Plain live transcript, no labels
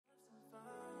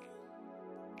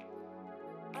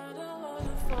I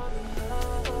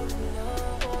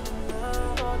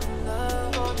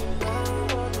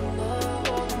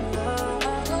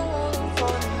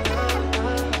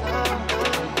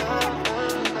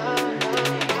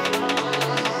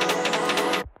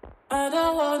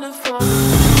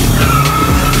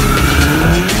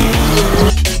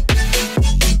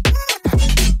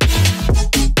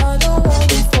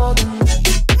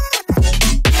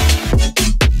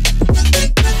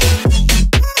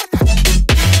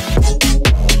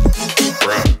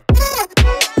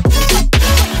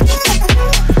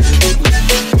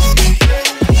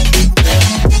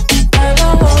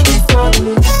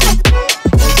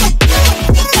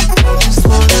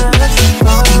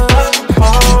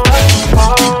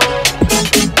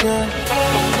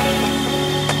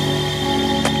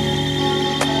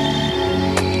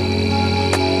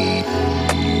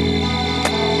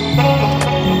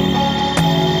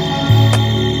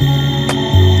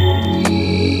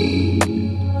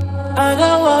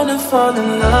don't wanna fall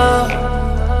in love.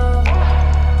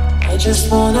 I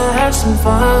just wanna have some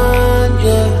fun,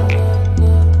 yeah.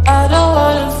 I don't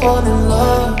wanna fall in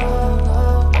love.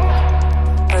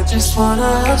 I just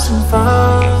wanna have some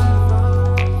fun.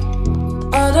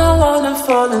 I don't wanna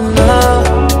fall in love.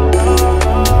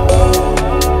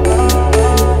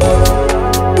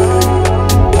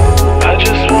 I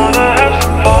just wanna have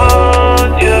some fun,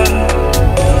 yeah.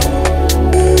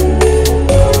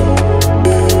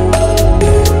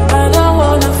 I don't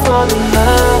wanna fall in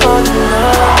love, fall in love,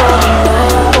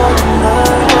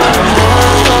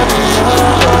 fall in love, fall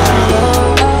in love, fall in love, fall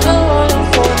in love. I don't wanna fall in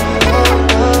love.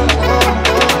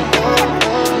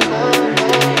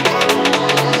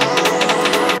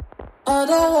 I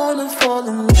don't wanna fall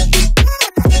in love.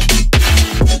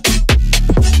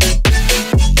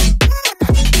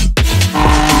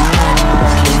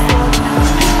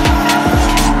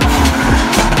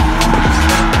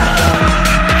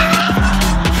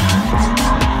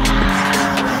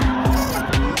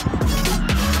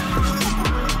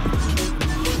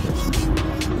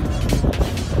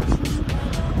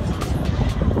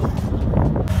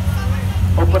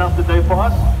 Open up the day for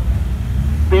us.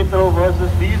 Petrol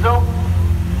versus diesel.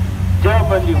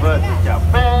 Germany versus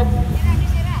Japan.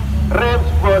 Rams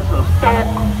versus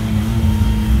Stock.